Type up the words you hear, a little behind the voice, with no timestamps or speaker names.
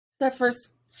Our first.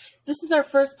 This is our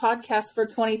first podcast for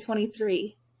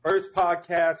 2023. First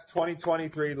podcast,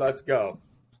 2023. Let's go.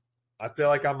 I feel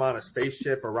like I'm on a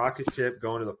spaceship, a rocket ship,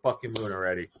 going to the fucking moon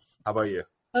already. How about you?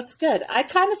 That's good. I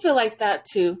kind of feel like that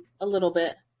too, a little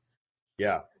bit.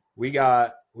 Yeah, we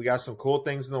got some cool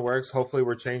things in the works. Hopefully,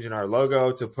 we're changing our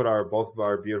logo to put both of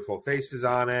our beautiful faces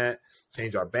on it.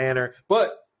 Change our banner.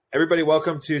 But everybody,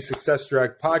 welcome to Success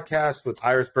Direct Podcast with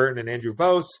Iris Burton and Andrew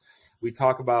Bose. We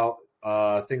talk about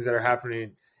things that are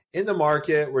happening in the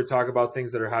market. We're talking about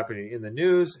things that are happening in the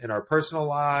news, in our personal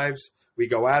lives. We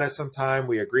go at it sometime.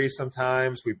 We agree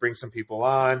sometimes. We bring some people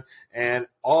on. And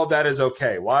all of that is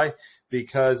okay. Why?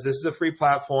 Because this is a free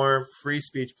platform, free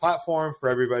speech platform for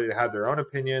everybody to have their own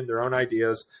opinion, their own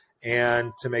ideas,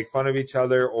 and to make fun of each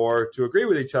other or to agree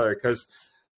with each other. Because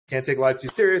can't take life too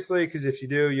seriously, because if you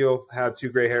do, you'll have two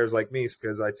gray hairs like me,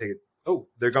 because I take it. Oh,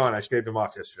 they're gone. I shaved them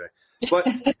off yesterday. But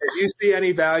if you see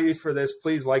any values for this,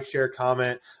 please like, share,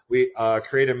 comment. We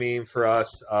create a meme for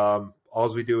us.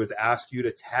 All we do is ask you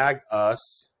to tag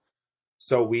us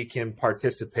so we can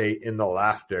participate in the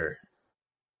laughter.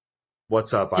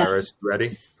 What's up, Iris?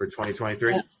 Ready for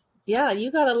 2023? Yeah,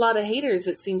 you got a lot of haters,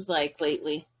 it seems like,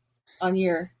 lately on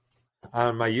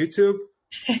my YouTube.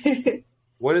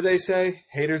 What do they say?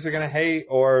 Haters are going to hate,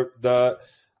 or the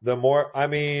more, I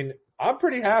mean, I'm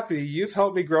pretty happy. You've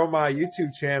helped me grow my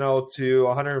YouTube channel to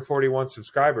 141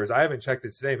 subscribers. I haven't checked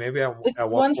it today. Maybe I'm at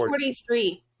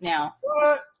 143 now.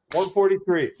 What?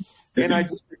 143. And I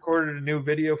just recorded a new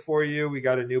video for you. We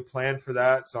got a new plan for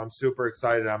that. So I'm super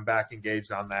excited. I'm back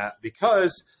engaged on that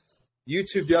because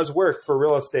YouTube does work for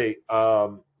real estate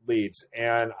leads.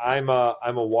 And I'm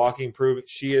a walking proof.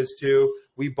 She is too.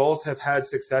 We both have had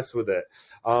success with it.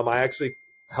 I actually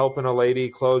helping a lady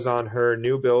close on her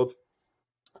new build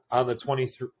on the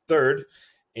 23rd,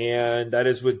 and that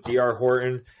is with DR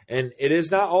Horton. And it is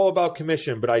not all about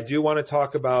commission, but I do want to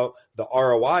talk about the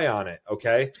ROI on it,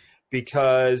 okay?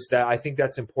 Because I think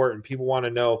that's important. People want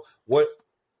to know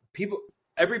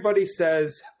everybody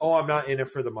says, oh, I'm not in it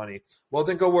for the money. Well,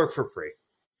 then go work for free.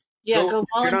 Yeah, go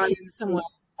volunteer somewhere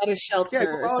at a shelter. Yeah,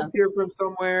 go volunteer from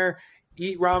somewhere,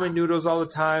 eat ramen noodles all the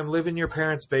time, live in your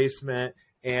parents' basement,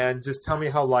 and just tell me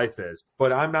how life is.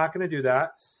 But I'm not going to do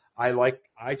that.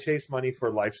 I chase money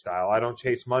for lifestyle. I don't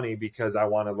chase money because I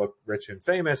want to look rich and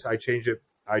famous. I chase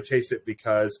it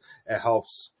because it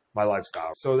helps my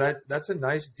lifestyle. So that's a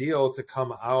nice deal to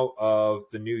come out of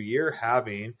the new year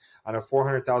having on a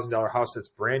 $400,000 house that's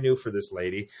brand new for this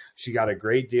lady. She got a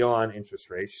great deal on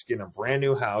interest rates. She's getting a brand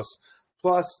new house.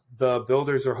 Plus, the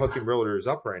builders are hooking realtors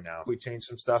up right now. We changed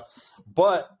some stuff.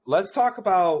 But let's talk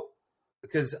about,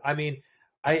 because, I mean,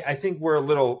 I think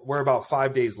we're about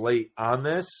 5 days late on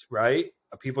this, right?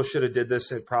 People should have did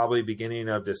this at probably beginning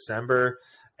of December,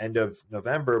 end of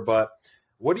November. But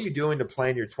what are you doing to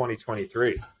plan your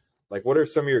 2023? Like, what are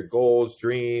some of your goals,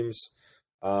 dreams?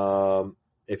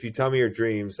 If you tell me your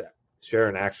dreams, share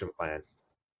an action plan.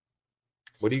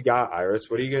 What do you got, Iris?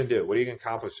 What are you going to do? What are you going to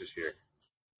accomplish this year?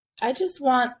 I just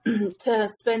want to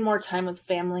spend more time with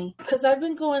family, because I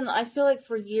feel like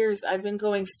for years I've been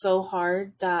going so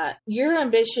hard that your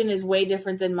ambition is way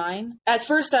different than mine. At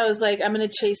first I was like, I'm going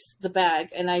to chase the bag.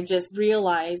 And I just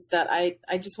realized that I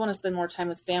just want to spend more time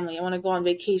with family. I want to go on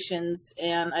vacations,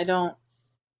 and I don't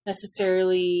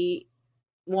necessarily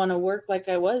want to work like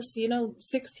I was,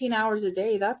 16 hours a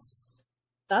day.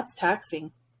 That's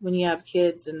taxing when you have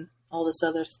kids and all this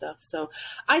other stuff. So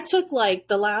I took like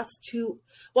the last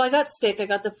I got sick. I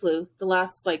got the flu the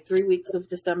last 3 weeks of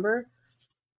December.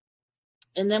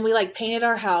 And then we painted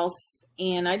our house,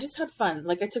 and I just had fun.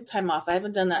 I took time off. I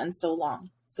haven't done that in so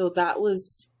long. So that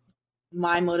was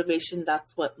my motivation.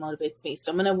 That's what motivates me.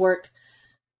 So I'm going to work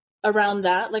around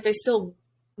that. I still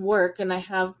work and I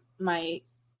have my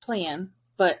plan,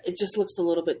 but it just looks a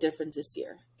little bit different this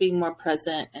year, being more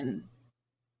present and,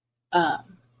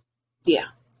 yeah.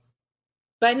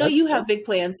 But I know you have big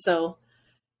plans, so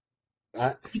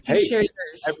you can share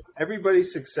yours.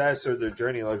 Everybody's success or their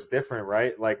journey looks different,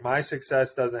 right? Like, my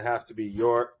success doesn't have to be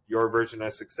your version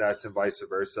of success, and vice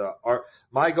versa.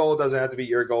 My goal doesn't have to be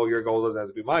your goal doesn't have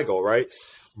to be my goal, right?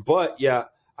 But yeah,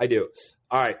 I do.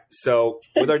 All right, so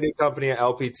with our new company at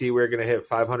LPT, we're going to hit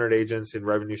 500 agents in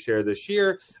revenue share this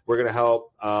year. We're going to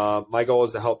help. My goal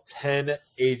is to help 10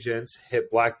 agents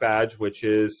hit Black Badge, which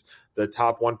is the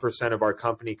top 1% of our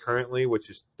company currently, which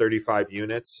is 35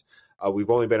 units. We've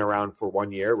only been around for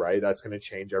 1 year, right? That's going to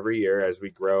change every year as we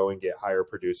grow and get higher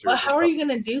producers. Well, how are you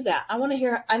going to do that? I want to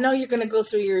hear. I know you're going to go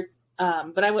through your,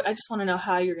 but I just want to know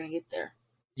how you're going to get there.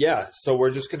 Yeah, so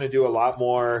we're just going to do a lot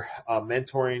more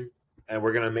mentoring, and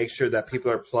we're going to make sure that people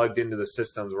are plugged into the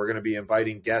systems. We're going to be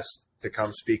inviting guests to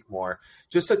come speak more,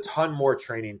 just a ton more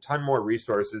training, ton more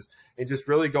resources, and just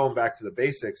really going back to the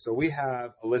basics. So we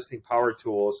have a listing power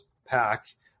tools pack,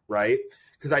 right?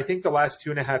 Because I think the last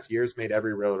 2.5 years made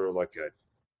every realtor look good.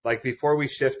 Like before we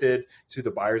shifted to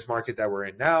the buyer's market that we're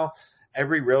in now,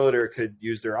 every realtor could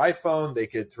use their iPhone. They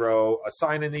could throw a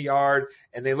sign in the yard,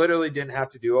 and they literally didn't have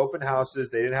to do open houses.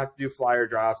 They didn't have to do flyer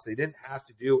drops. They didn't have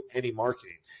to do any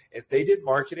marketing. If they did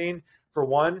marketing, for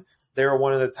one, they're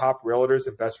one of the top realtors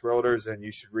and best realtors, and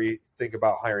you should think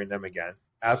about hiring them again.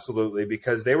 Absolutely,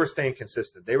 because they were staying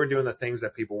consistent. They were doing the things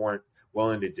that people weren't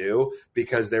willing to do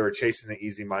because they were chasing the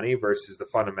easy money versus the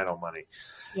fundamental money.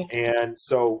 Yeah. And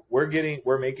so we're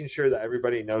making sure that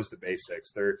everybody knows the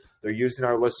basics. They're using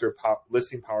our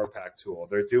listing power pack tool.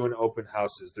 They're doing open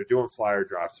houses. They're doing flyer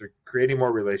drops. They're creating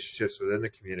more relationships within the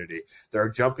community. They're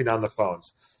jumping on the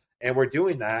phones, and we're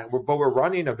doing that. But we're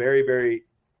running a very, very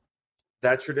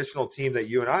that traditional team that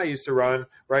you and I used to run,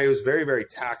 right? It was very, very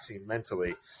taxing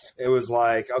mentally. It was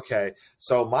like, okay,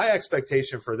 so my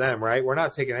expectation for them, right? We're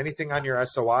not taking anything on your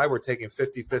SOI. We're taking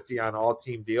 50-50 on all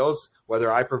team deals,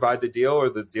 whether I provide the deal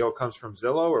or the deal comes from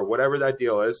Zillow or whatever that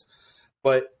deal is.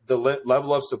 But the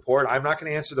level of support, I'm not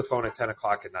going to answer the phone at 10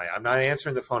 o'clock at night. I'm not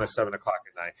answering the phone at 7 o'clock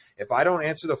at night. If I don't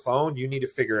answer the phone, you need to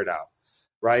figure it out,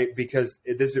 right? Because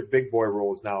this is big boy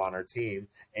rules now on our team.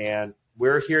 And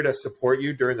we're here to support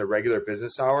you during the regular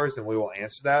business hours, and we will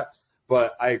answer that.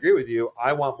 But I agree with you.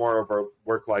 I want more of a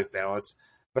work-life balance,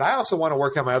 but I also want to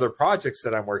work on my other projects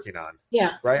that I'm working on.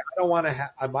 Yeah. Right. I don't want to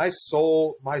have my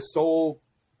sole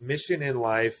mission in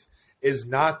life is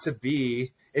not to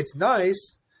be, it's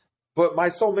nice, but my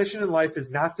sole mission in life is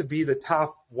not to be the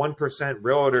top 1%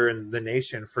 realtor in the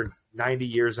nation for 90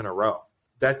 years in a row.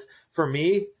 That for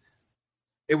me,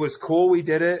 it was cool. We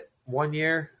did it one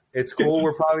year. It's cool.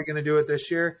 We're probably going to do it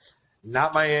this year.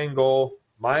 Not my end goal.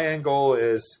 My end goal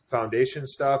is foundation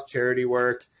stuff, charity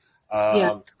work,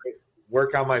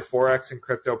 work on my Forex and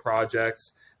crypto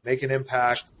projects, make an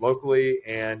impact locally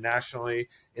and nationally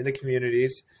in the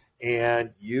communities,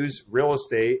 and use real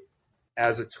estate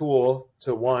as a tool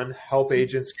to, one, help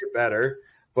agents get better,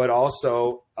 but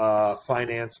also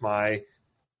finance my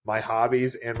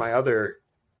hobbies and my other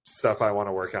stuff I want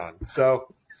to work on.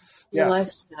 So, yeah. Your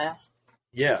lifestyle.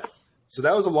 Yeah. So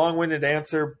that was a long-winded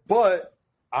answer, but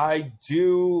I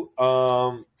do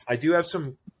have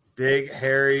some big,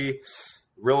 hairy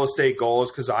real estate goals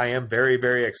because I am very,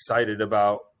 very excited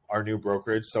about our new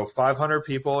brokerage. So 500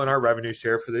 people in our revenue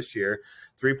share for this year,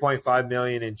 3.5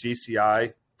 million in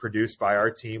GCI produced by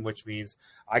our team, which means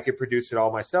I could produce it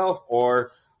all myself,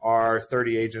 or our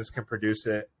 30 agents can produce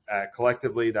it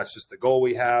collectively. That's just the goal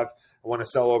we have. I want to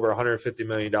sell over $150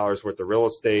 million worth of real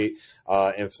estate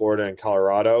in Florida and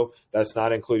Colorado. That's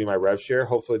not including my rev share.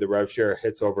 Hopefully the rev share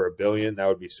hits over $1 billion. That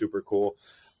would be super cool.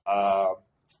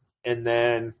 And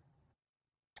then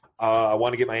I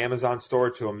want to get my Amazon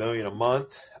store to $1 million a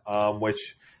month,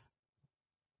 which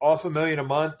off $1 million a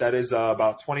month, that is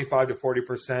about 25 to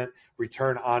 40%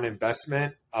 return on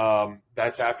investment.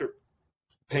 That's after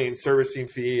paying servicing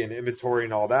fee and inventory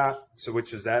and all that. So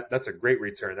that's a great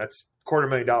return. That's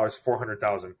 $250,000,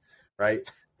 400,000, right?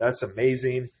 That's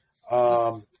amazing.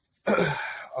 What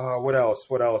else?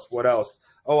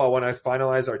 Oh, I want to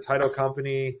finalize our title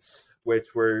company,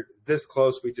 which we're this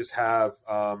close. We just have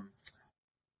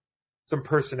some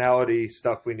personality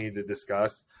stuff we need to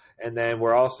discuss. And then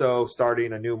we're also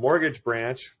starting a new mortgage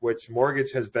branch, which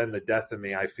mortgage has been the death of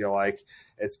me. I feel like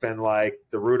it's been like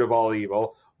the root of all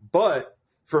evil, but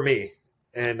for me,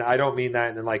 and I don't mean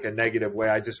that in like a negative way.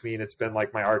 I just mean it's been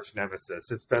like my arch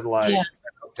nemesis. It's been like,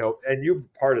 and you're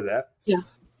part of that. Yeah.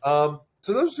 So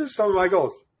those are some of my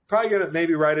goals. Probably going to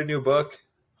maybe write a new book,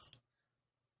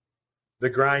 The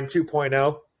Grind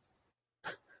 2.0.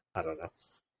 I don't know.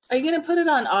 Are you going to put it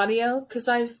on audio? Because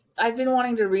I've been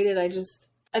wanting to read it.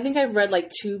 I think I've read like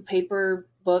 2 paper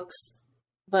books,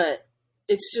 but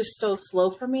it's just so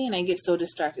slow for me and I get so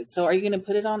distracted. So are you going to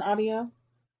put it on audio?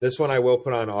 This one I will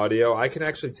put on audio. I can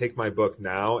actually take my book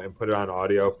now and put it on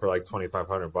audio for like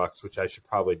 $2,500, which I should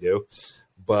probably do,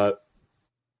 but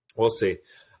we'll see.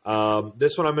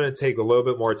 This one I'm going to take a little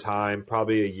bit more time,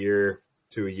 probably a year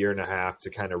to a year and a half to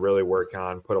kind of really work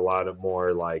on, put a lot of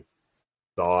more like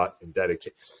thought and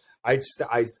dedication. I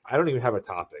don't even have a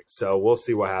topic, so we'll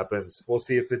see what happens. We'll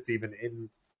see if it's even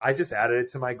in. I just added it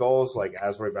to my goals, like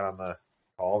as we've been on the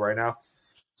call right now.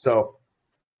 So,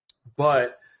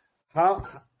 but how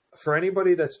for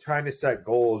anybody that's trying to set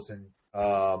goals and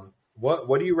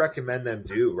what do you recommend them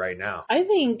do right now? I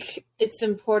think it's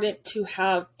important to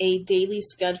have a daily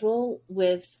schedule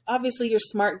with obviously your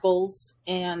SMART goals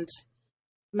and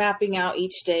mapping out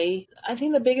each day. I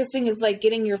think the biggest thing is like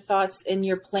getting your thoughts and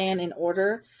your plan in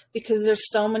order, because there's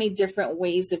so many different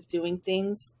ways of doing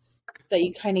things that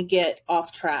you kind of get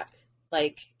off track.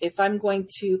 Like if I'm going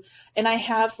to, and I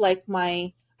have like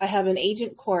I have an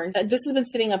agent course. This has been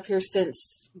sitting up here since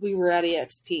we were at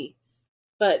EXP,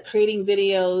 but creating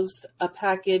videos, a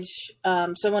package.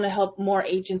 So I want to help more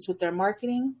agents with their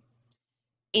marketing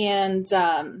and,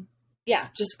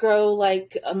 just grow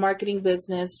like a marketing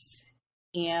business.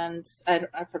 And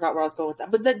I forgot where I was going with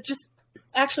that, but that just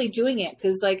actually doing it.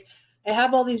 Cause like I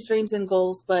have all these dreams and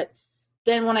goals, but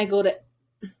then when I go to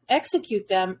execute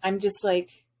them, I'm just like,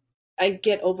 I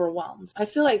get overwhelmed. I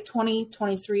feel like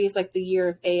 2023 is like the year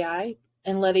of AI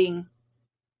and letting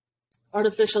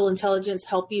artificial intelligence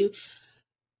help you.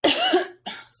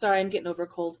 Sorry, I'm getting over a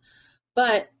cold.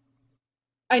 But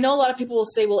I know a lot of people will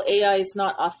say, well, AI is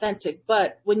not authentic.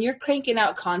 But when you're cranking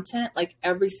out content like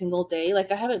every single day,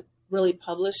 like I haven't really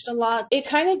published a lot, it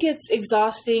kind of gets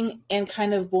exhausting and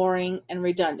kind of boring and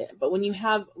redundant. But when you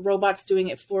have robots doing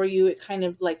it for you, it kind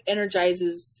of like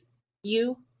energizes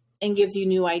you and gives you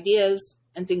new ideas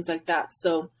and things like that.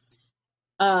 So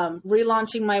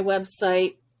relaunching my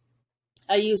website,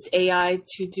 I used AI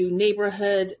to do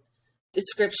neighborhood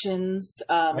descriptions.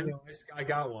 I know, I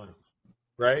got one,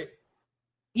 right?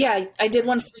 Yeah, I did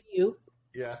one for you.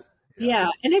 Yeah.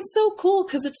 And it's so cool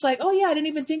because it's like, oh yeah, I didn't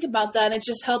even think about that. And it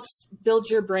just helps build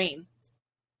your brain.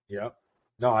 Yep.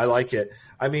 No, I like it.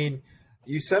 I mean,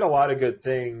 you said a lot of good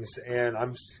things, and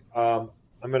I'm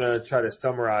going to try to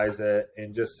summarize it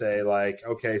and just say like,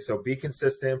 okay, so be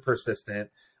consistent, persistent,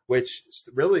 which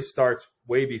really starts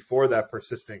way before that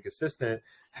persistent, consistent.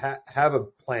 Have a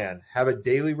plan, have a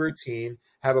daily routine,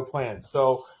 have a plan.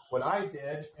 So what I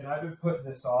did, and I've been putting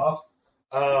this off,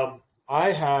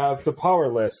 I have the power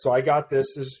list. So I got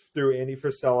this is through Andy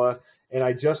Frisella, and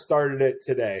I just started it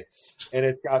today. And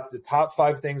it's got the top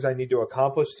 5 things I need to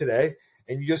accomplish today.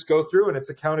 And you just go through, and it's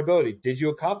accountability. Did you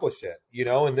accomplish it? You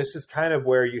know, and this is kind of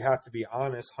where you have to be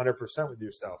honest 100% with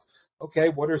yourself. Okay,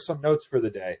 what are some notes for the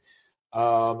day?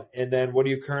 And then what are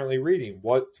you currently reading?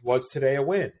 What was today a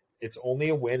win? It's only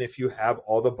a win if you have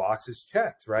all the boxes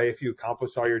checked, right? If you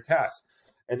accomplish all your tasks.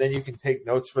 And then you can take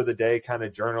notes for the day, kind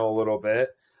of journal a little bit.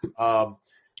 What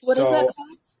is that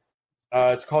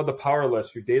called? It's called the Power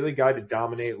List, your daily guide to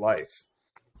dominate life.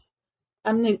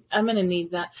 I'm going to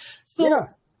need that. So yeah.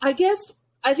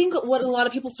 I think what a lot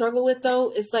of people struggle with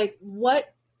though is like,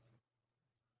 what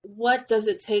does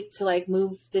it take to like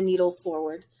move the needle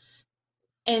forward?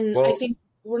 And I think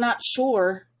we're not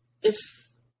sure if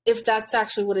that's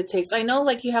actually what it takes. I know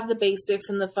like you have the basics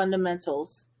and the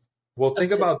fundamentals. Well,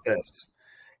 think about this.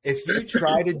 If you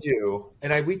try to do,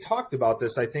 and we talked about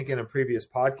this, I think in a previous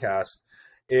podcast,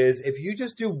 is if you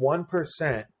just do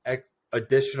 1%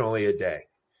 additionally a day,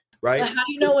 right? But how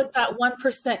do you know what that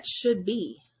 1% should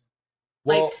be?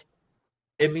 Well,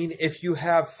 I mean, if you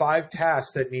have 5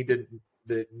 tasks that need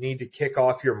to kick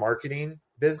off your marketing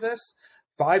business,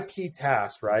 5 key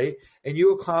tasks, right? And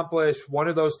you accomplish one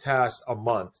of those tasks a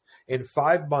month. In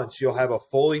 5 months, you'll have a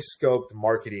fully scoped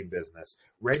marketing business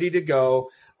ready to go,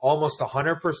 almost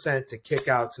 100% to kick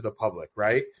out to the public,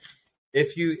 right?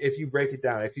 If you break it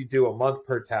down, if you do a month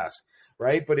per task,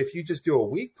 right? But if you just do a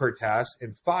week per task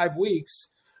in 5 weeks,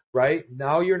 right?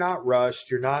 Now you're not rushed.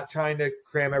 You're not trying to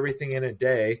cram everything in a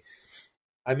day.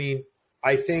 I mean,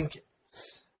 I think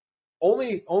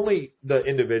only the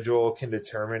individual can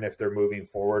determine if they're moving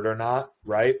forward or not,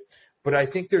 right? But I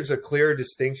think there's a clear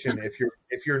distinction if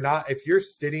you're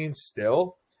sitting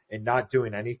still and not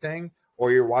doing anything,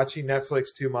 or you're watching Netflix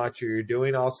too much, or you're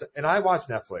doing and I watch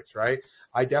Netflix, right?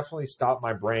 I definitely stop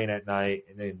my brain at night,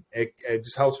 and it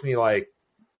just helps me like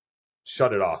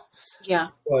shut it off. Yeah.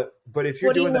 But if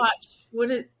you're doing what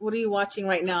are you watching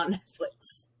right now on Netflix?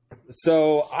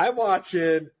 So I watch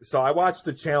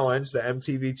the challenge, the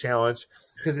MTV challenge,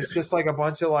 because it's just like a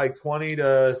bunch of like 20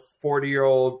 to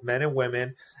 40-year-old men and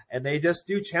women, and they just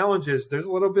do challenges. There's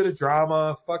a little bit of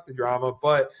drama, fuck the drama,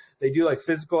 but they do like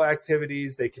physical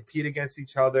activities. They compete against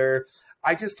each other.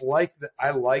 I just like that.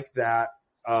 I like that.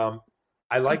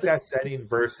 I like that setting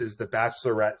versus the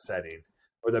Bachelorette setting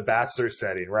or the Bachelor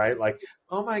setting, right? Like,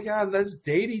 oh my God, let's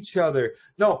date each other.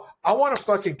 No, I want to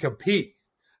fucking compete.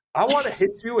 I want to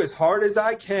hit you as hard as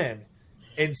I can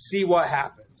and see what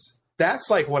happens. That's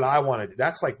like what I want to do.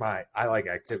 That's like I like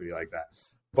activity like that.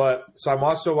 But so I'm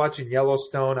also watching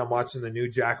Yellowstone. I'm watching the new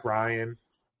Jack Ryan.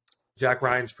 Jack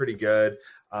Ryan's pretty good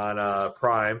on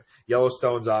Prime.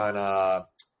 Yellowstone's on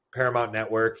Paramount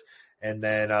Network. And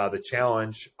then the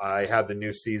challenge, I have the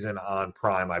new season on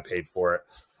Prime. I paid for it.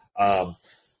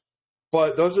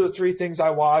 But those are the three things I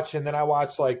watch. And then I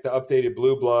watch like the updated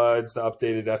Blue Bloods, the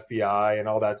updated FBI, and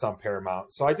all that's on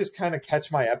Paramount. So I just kind of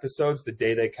catch my episodes the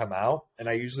day they come out. And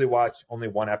I usually watch only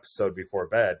one episode before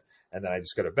bed. And then I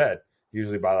just go to bed,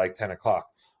 usually by like 10 o'clock.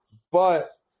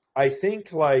 But I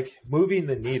think like moving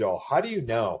the needle, how do you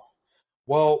know?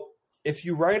 Well, if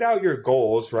you write out your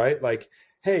goals, right? Like,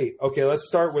 hey, okay, let's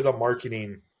start with a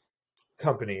marketing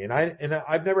company. And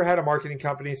I've never had a marketing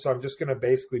company, so I'm just going to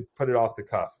basically put it off the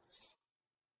cuff.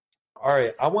 All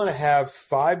right, I want to have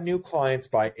 5 new clients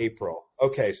by April.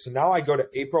 Okay, so now I go to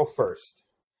April 1st.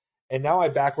 And now I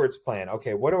backwards plan.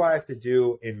 Okay, what do I have to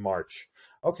do in March?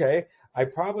 Okay, I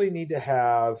probably need to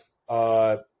have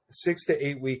a 6 to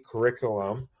 8 week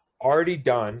curriculum already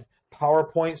done,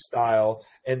 PowerPoint style,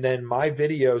 and then my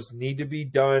videos need to be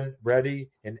done,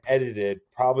 ready, and edited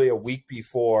probably a week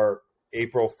before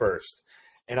April 1st.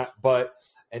 And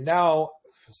now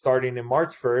starting in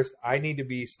March 1st, I need to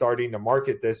be starting to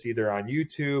market this either on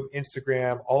YouTube,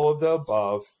 Instagram, all of the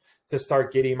above to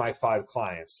start getting my 5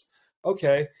 clients.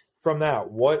 Okay, from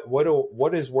that,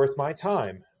 what is worth my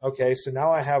time? Okay, so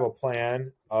now I have a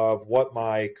plan of what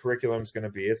my curriculum is going to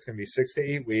be. It's going to be 6 to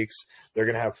 8 weeks. They're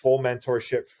going to have full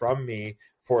mentorship from me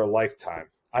for a lifetime.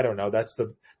 I don't know. That's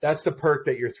the perk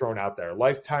that you're throwing out there.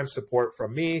 Lifetime support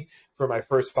from me for my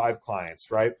first 5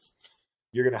 clients, right?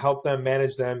 You're going to help them,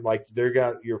 manage them, like they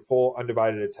got your full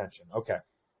undivided attention. Okay,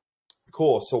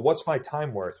 cool. So what's my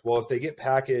time worth? Well, if they get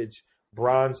package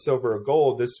bronze, silver, or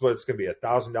gold, this is what it's going to be: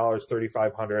 $1,000,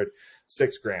 $3,500,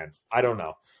 $6,000. I don't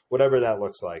know, whatever that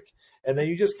looks like. And then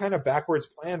you just kind of backwards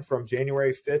plan from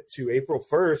January 5th to April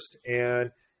 1st.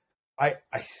 And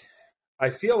I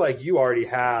feel like you already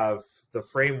have the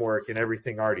framework and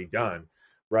everything already done,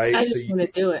 right? I just want to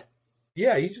do it.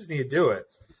 Yeah, you just need to do it.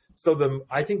 So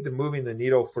I think the moving the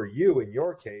needle for you in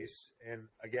your case, and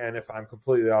again, if I'm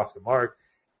completely off the mark,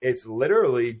 it's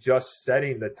literally just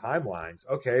setting the timelines.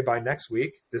 Okay, by next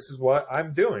week, this is what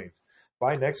I'm doing.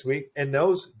 By next week, and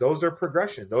those are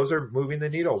progression. Those are moving the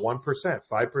needle 1%,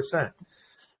 5%.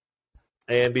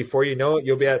 And before you know it,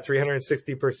 you'll be at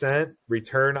 360%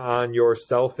 return on your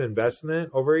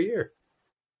self-investment over a year.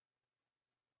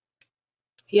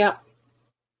 Yeah.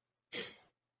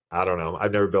 I don't know.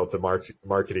 I've never built a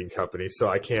marketing company, so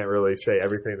I can't really say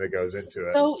everything that goes into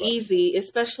it. So easy,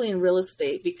 especially in real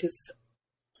estate, because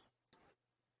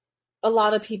a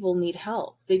lot of people need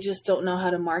help. They just don't know how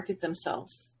to market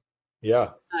themselves. Yeah.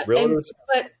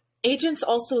 But agents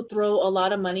also throw a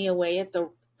lot of money away at the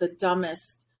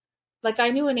dumbest. Like I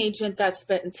knew an agent that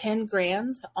spent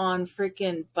 $10,000 on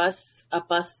freaking a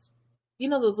bus, you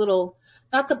know, those little,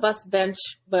 not the bus bench,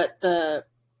 but the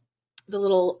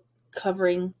little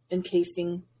covering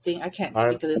encasing thing. I can't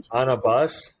think of it. On a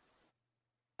bus?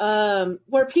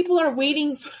 Where people are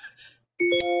waiting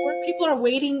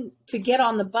to get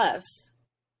on the bus.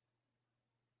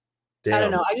 Damn. I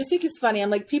don't know. I just think it's funny. I'm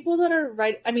like, people that are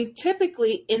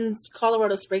typically in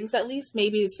Colorado Springs, at least,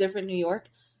 maybe it's different in New York,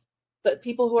 but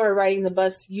people who are riding the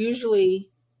bus usually,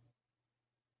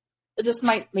 this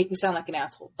might make me sound like an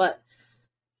asshole, but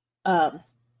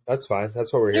that's fine.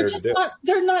 That's what we're here to do.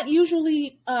 They're not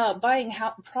usually buying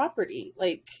property.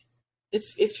 Like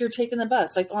if you're taking the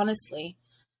bus, like honestly,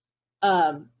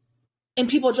 and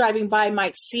people driving by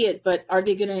might see it, but are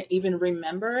they going to even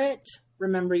remember it?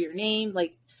 Remember your name?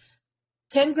 Like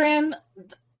 $10,000.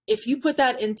 If you put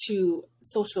that into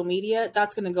social media,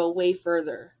 that's going to go way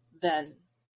further than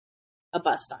a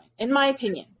bus sign, in my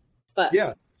opinion. But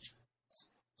yeah.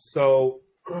 So,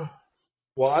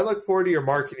 well, I look forward to your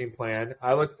marketing plan.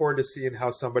 I look forward to seeing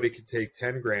how somebody could take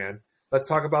 $10,000. Let's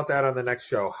talk about that on the next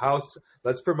show.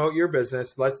 Let's promote your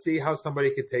business. Let's see how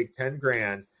somebody could take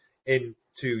 $10,000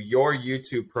 into your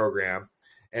YouTube program,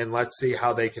 and let's see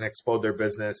how they can explode their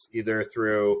business either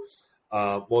through,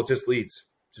 just leads,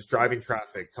 just driving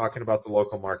traffic, talking about the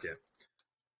local market.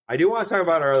 I do want to talk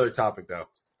about our other topic though,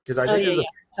 because I think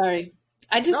sorry,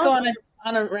 I just go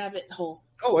on a rabbit hole.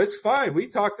 Oh, it's fine. We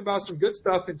talked about some good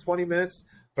stuff in 20 minutes,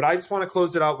 but I just want to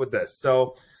close it out with this.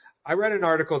 So I read an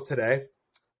article today,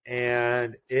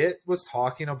 and it was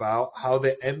talking about how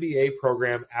the MBA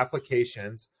program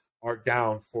applications are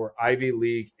down for Ivy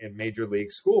League and major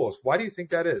league schools. Why do you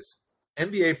think that is?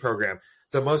 MBA program,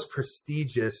 the most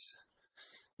prestigious,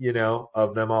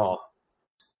 of them all.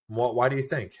 Why do you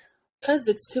think? Because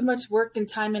it's too much work and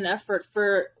time and effort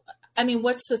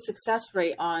what's the success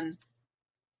rate on?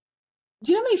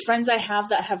 Do you know how many friends I have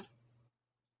that have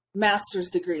master's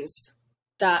degrees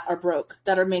that are broke,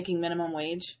 that are making minimum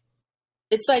wage?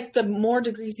 It's like the more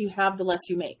degrees you have, the less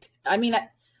you make.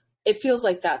 It feels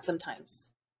like that sometimes.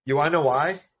 You want to know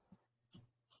why?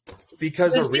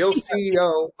 Because a real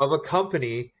CEO of a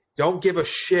company don't give a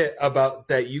shit about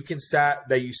that. You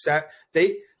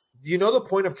the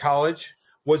point of college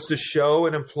was to show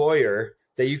an employer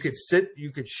that you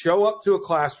could show up to a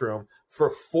classroom for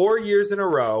 4 years in a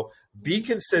row, be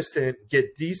consistent,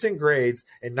 get decent grades,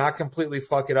 and not completely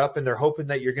fuck it up. And they're hoping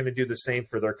that you're going to do the same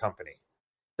for their company,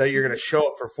 that you're going to show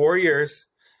up for 4 years,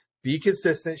 be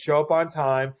consistent, show up on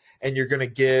time, and you're going to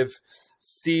give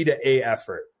C to A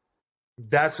effort.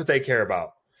 That's what they care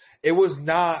about. It was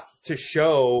not to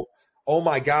show, oh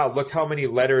my God, look how many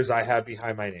letters I have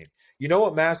behind my name. You know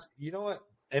what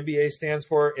MBA stands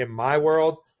for in my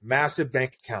world? Massive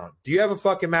bank account. Do you have a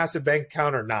fucking massive bank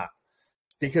account or not?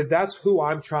 Because that's who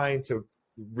I'm trying to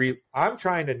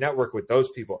network with those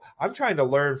people. I'm trying to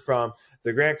learn from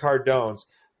the Grant Cardones,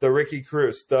 the Ricky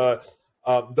Cruz,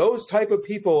 those type of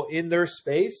people in their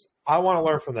space. I want to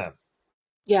learn from them.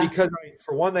 Yeah. Because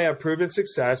for one, they have proven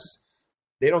success.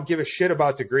 They don't give a shit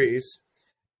about degrees,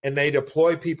 and they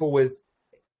deploy people with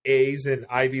A's and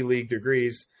Ivy League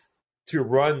degrees to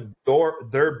run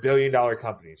their billion-dollar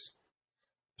companies.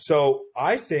 So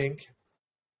I think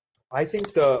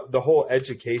the whole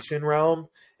education realm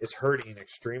is hurting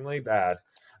extremely bad.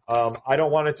 I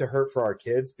don't want it to hurt for our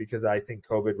kids because I think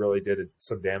COVID really did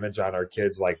some damage on our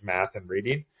kids, like math and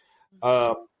reading.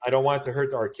 I don't want it to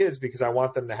hurt our kids because I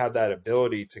want them to have that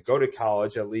ability to go to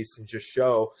college at least and just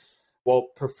show. Well,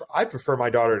 I prefer my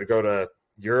daughter to go to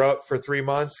Europe for 3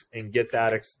 months and get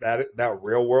that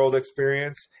real world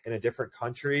experience in a different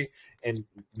country and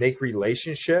make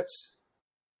relationships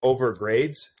over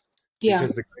grades. Yeah.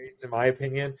 Because the grades, in my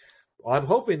opinion, I'm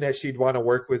hoping that she'd want to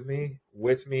work with me,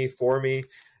 for me,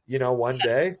 one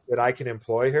day that I can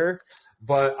employ her.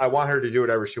 But I want her to do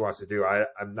whatever she wants to do.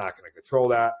 I'm not going to control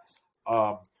that.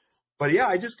 But yeah,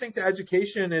 I just think the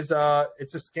education is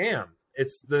it's a scam.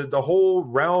 It's the whole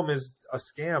realm is a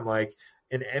scam. Like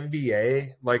an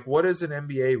MBA, like what does an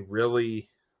MBA really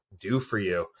do for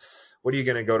you? What are you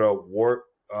going to go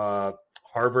to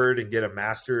Harvard and get a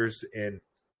master's in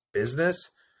business?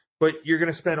 But you're going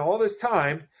to spend all this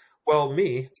time. Well,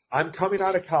 I'm coming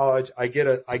out of college. I get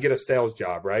a sales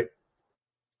job, right?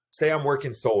 Say I'm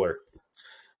working solar.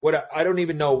 I don't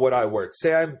even know what I work.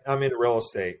 Say I'm in real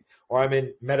estate or I'm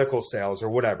in medical sales or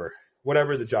whatever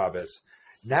the job is.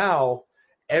 Now,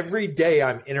 every day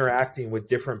I'm interacting with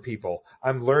different people.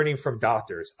 I'm learning from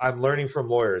doctors. I'm learning from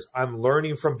lawyers. I'm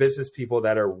learning from business people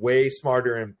that are way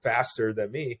smarter and faster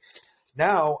than me.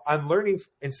 Now I'm learning,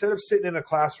 instead of sitting in a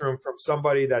classroom from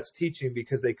somebody that's teaching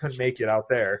because they couldn't make it out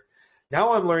there.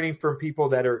 Now I'm learning from people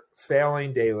that are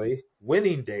failing daily,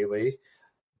 winning daily,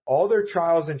 all their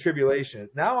trials and tribulations.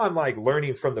 Now I'm like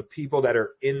learning from the people that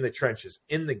are in the trenches,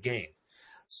 in the game.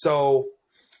 So.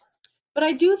 But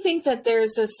I do think that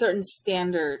there's a certain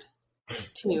standard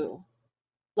too,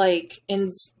 like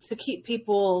to keep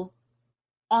people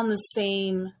on the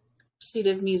same sheet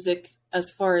of music as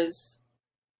far as.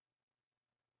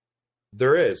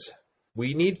 There is.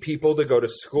 We need people to go to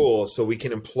school so we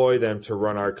can employ them to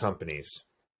run our companies.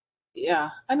 Yeah.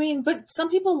 I mean, but some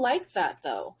people like that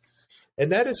though.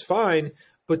 And that is fine.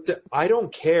 But I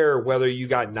don't care whether you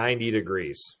got 90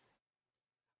 degrees.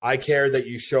 I care that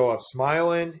you show up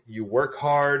smiling, you work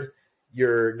hard,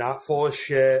 you're not full of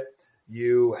shit,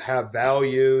 you have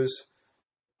values.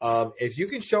 If you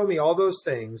can show me all those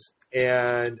things,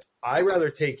 and I'd rather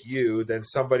take you than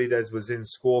somebody that was in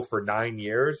school for 9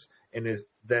 years and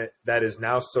that is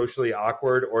now socially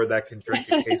awkward or that can drink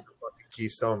a case of fucking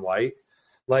Keystone Light.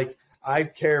 Like, I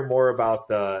care more about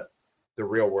the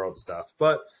real world stuff.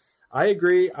 But I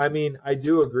agree. I mean, I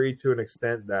do agree to an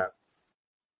extent that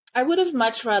I would have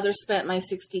much rather spent my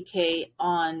 $60K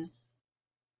on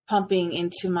pumping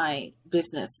into my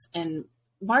business, and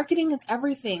marketing is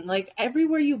everything. Like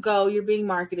everywhere you go, you're being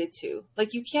marketed to.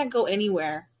 Like you can't go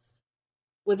anywhere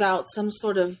without some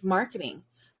sort of marketing.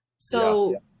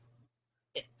 So,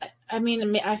 I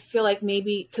mean, I feel like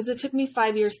maybe because it took me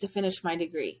 5 years to finish my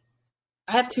degree.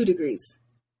 I have 2 degrees.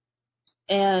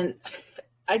 And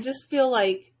I just feel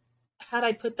like had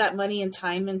I put that money and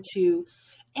time into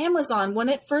Amazon, when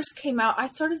it first came out, I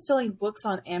started selling books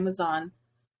on Amazon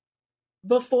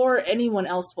before anyone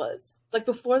else was. Like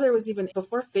before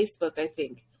Facebook, I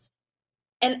think.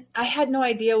 And I had no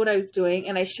idea what I was doing,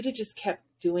 and I should have just kept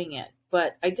doing it.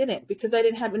 But I didn't because I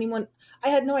didn't have anyone. I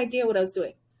had no idea what I was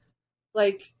doing.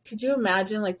 Like, could you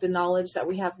imagine like the knowledge that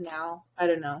we have now? I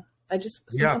don't know.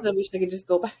 Sometimes I wish I could just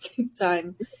go back in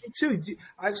time. Me too.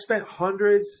 I've spent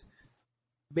hundreds,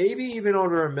 maybe even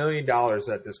over $1 million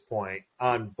at this point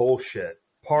on bullshit,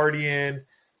 partying,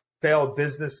 failed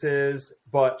businesses.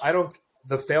 But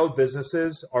the failed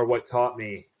businesses are what taught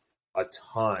me a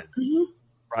ton,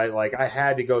 right? Like I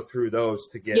had to go through those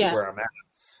to get where I'm at.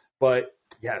 But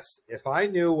yes, if I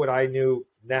knew what I knew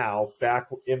now back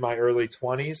in my early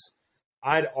 20s,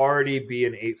 I'd already be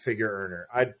an 8-figure earner.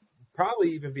 I'd probably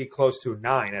even be close to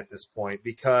 9 at this point,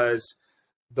 because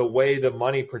the way the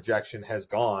money projection has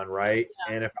gone, right?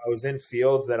 Yeah. And if I was in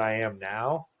fields that I am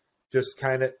now, just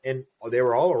kind of, and they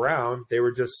were all around, they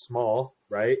were just small,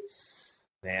 right?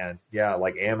 Man, yeah,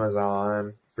 like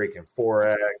Amazon, freaking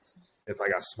Forex. If I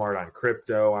got smart on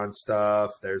crypto on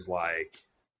stuff, there's like,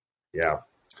 yeah.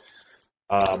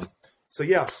 So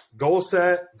yeah, goal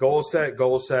set,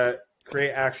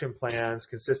 create action plans,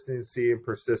 consistency and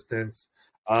persistence.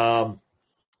 Don't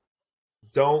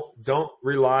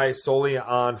rely solely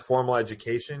on formal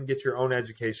education. Get your own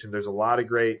education. There's a lot of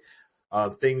great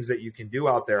things that you can do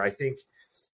out there. I think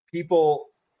people,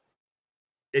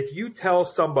 if you tell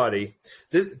somebody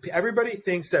this, everybody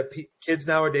thinks that kids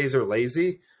nowadays are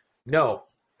lazy. No,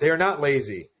 they are not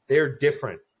lazy. They are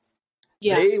different.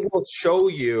 Yeah. They will show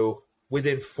you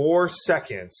within 4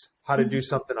 seconds how to do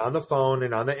something on the phone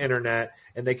and on the internet,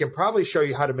 and they can probably show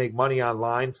you how to make money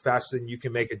online faster than you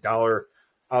can make $1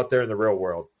 out there in the real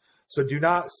world. So do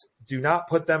not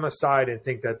put them aside and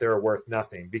think that they're worth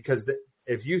nothing, because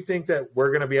if you think that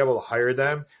we're going to be able to hire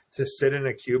them to sit in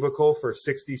a cubicle for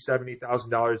 $60,000,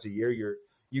 $70,000 a year,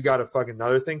 you got a fucking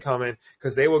another thing coming,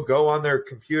 because they will go on their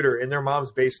computer in their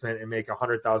mom's basement and make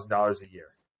 $100,000 a year.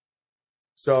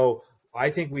 So I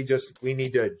think we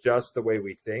need to adjust the way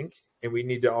we think, and we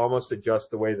need to almost adjust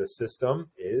the way the system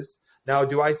is. Now,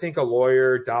 do I think a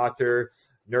lawyer, doctor,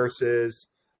 nurses,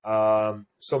 some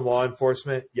law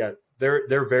enforcement, yeah,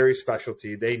 they're very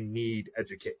specialty. They need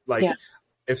educate. Like, yeah.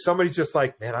 If somebody's just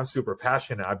like, man, I'm super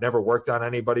passionate, I've never worked on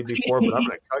anybody before, but I'm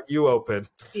going to cut you open.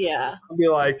 Yeah. I'll be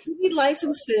like, you need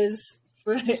licenses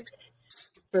for that.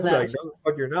 Like, no, the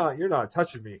fuck, you're not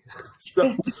touching me.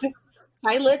 So,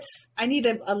 pilots, I need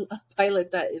a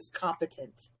pilot that is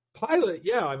competent. Pilot,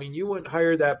 yeah. I mean, you wouldn't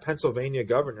hire that Pennsylvania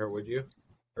governor, would you?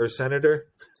 Or senator?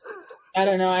 I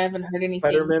don't know. I haven't heard anything.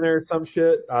 Fetterman or some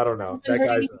shit? I don't know. That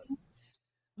guy's.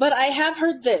 But I have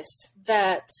heard this,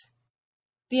 that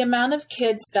the amount of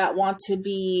kids that want to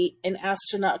be an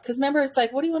astronaut, because remember, it's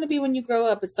like, what do you want to be when you grow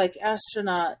up? It's like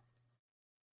astronaut,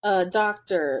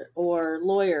 doctor, or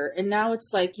lawyer. And now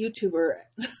it's like YouTuber.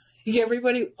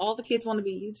 Everybody, all the kids want to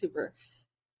be YouTuber.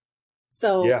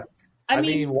 So, yeah. I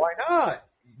mean, why not?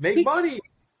 Make money.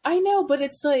 I know, but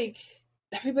it's like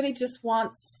everybody just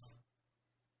wants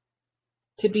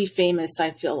to be famous,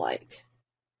 I feel like.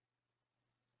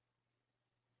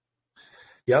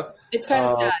 Yep. It's kind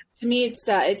of sad. To me, it's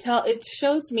sad. It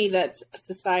shows me that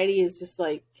society is just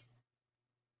like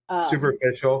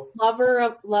superficial.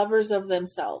 Lovers of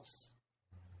themselves.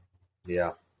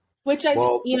 Yeah. Which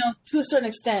to a certain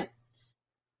extent,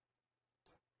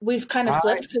 we've kind of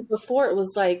flipped, because before it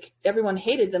was like everyone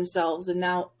hated themselves, and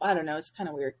now, I don't know, it's kind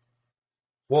of weird.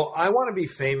 Well, I want to be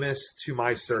famous to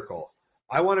my circle.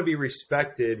 I want to be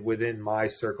respected within my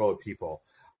circle of people.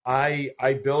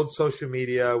 I build social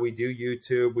media. We do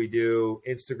YouTube. We do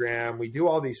Instagram. We do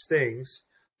all these things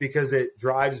because it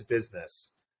drives business.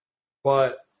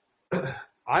 But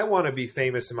I want to be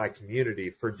famous in my community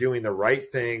for doing the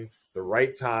right thing, the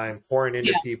right time, pouring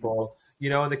into people. You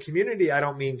know, in the community, I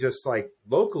don't mean just like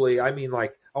locally. I mean,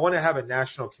 like, I want to have a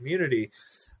national community,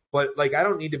 but like, I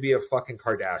don't need to be a fucking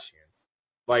Kardashian.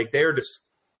 Like, they're just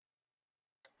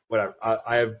whatever.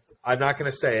 I'm not going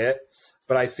to say it,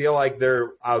 but I feel like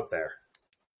they're out there.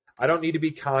 I don't need to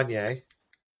be Kanye.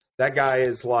 That guy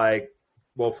is like,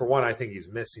 well, for one, I think he's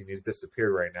missing. He's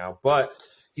disappeared right now, but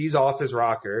he's off his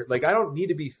rocker. Like, I don't need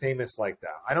to be famous like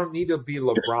that. I don't need to be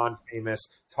LeBron famous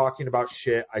talking about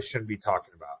shit I shouldn't be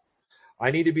talking about. I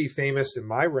need to be famous in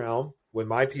my realm with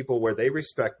my people where they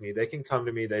respect me. They can come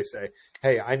to me. They say,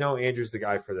 hey, I know Andrew's the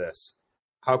guy for this.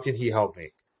 How can he help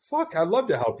me? Fuck, I'd love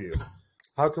to help you.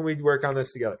 How can we work on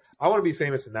this together? I want to be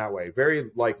famous in that way.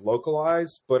 Very like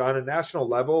localized, but on a national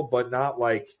level, but not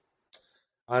like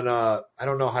on a, I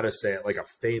don't know how to say it, like a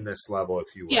famous level,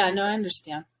 if you will. Yeah, no, I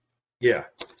understand. Yeah.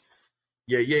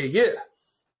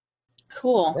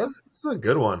 Cool. That's a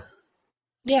good one.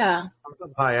 Yeah.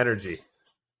 Some high energy.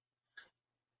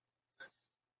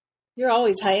 You're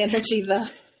always high energy, though.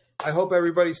 I hope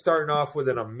everybody's starting off with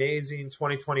an amazing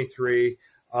 2023.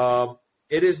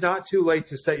 It is not too late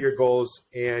to set your goals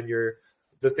and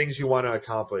the things you want to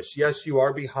accomplish. Yes, you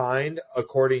are behind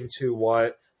according to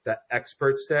what the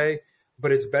experts say,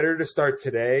 but it's better to start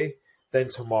today than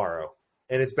tomorrow.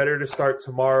 And it's better to start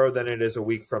tomorrow than it is a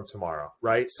week from tomorrow,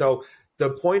 right? So the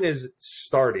point is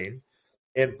starting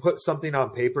and put something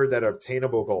on paper that are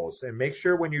obtainable goals, and make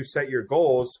sure when you set your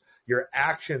goals, your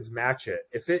actions match it.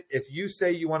 If you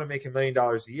say you want to make $1 million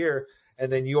a year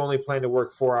and then you only plan to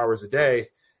work 4 hours a day.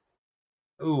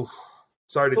 Ooh,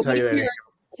 sorry to tell you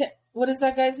that. What is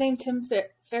that guy's name? Tim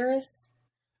Ferriss?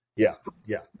 Yeah,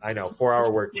 I know. 4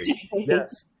 hour work week.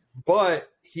 Yes. But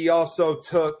he also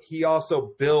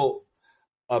built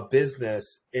a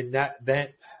business in that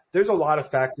there's a lot of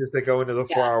factors that go into the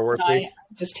 4 hour work week.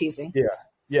 Just teasing.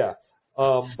 Yeah.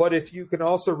 But if you can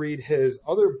also read his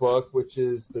other book, which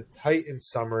is the Titan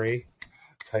Summary.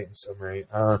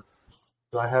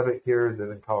 Do I have it here? Is it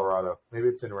in Colorado? Maybe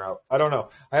it's en route. I don't know.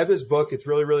 I have his book. It's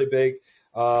really, really big.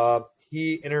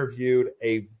 He interviewed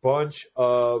a bunch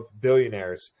of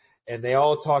billionaires, and they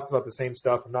all talked about the same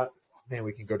stuff.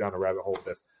 We can go down a rabbit hole with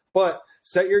this. But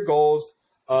set your goals.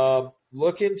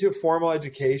 Look into formal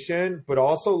education, but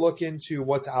also look into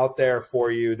what's out there for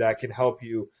you that can help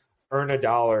you earn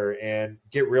 $1 and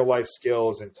get real life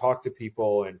skills and talk to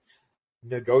people and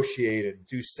negotiate and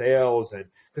do sales, and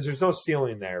because there's no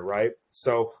ceiling there, right?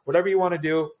 So whatever you want to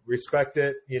do, respect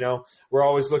it. We're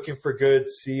always looking for good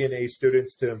C and A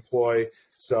students to employ,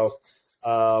 so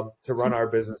to run our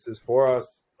businesses for us.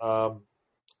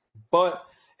 But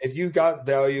if you got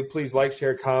value, please like,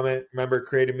 share, comment. Remember,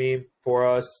 create a meme for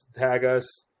us, tag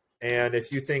us, and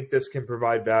if you think this can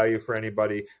provide value for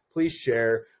anybody, please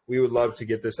share. We would love to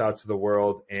get this out to the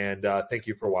world, and thank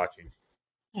you for watching.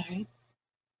 All right.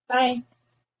 Bye.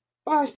 Bye.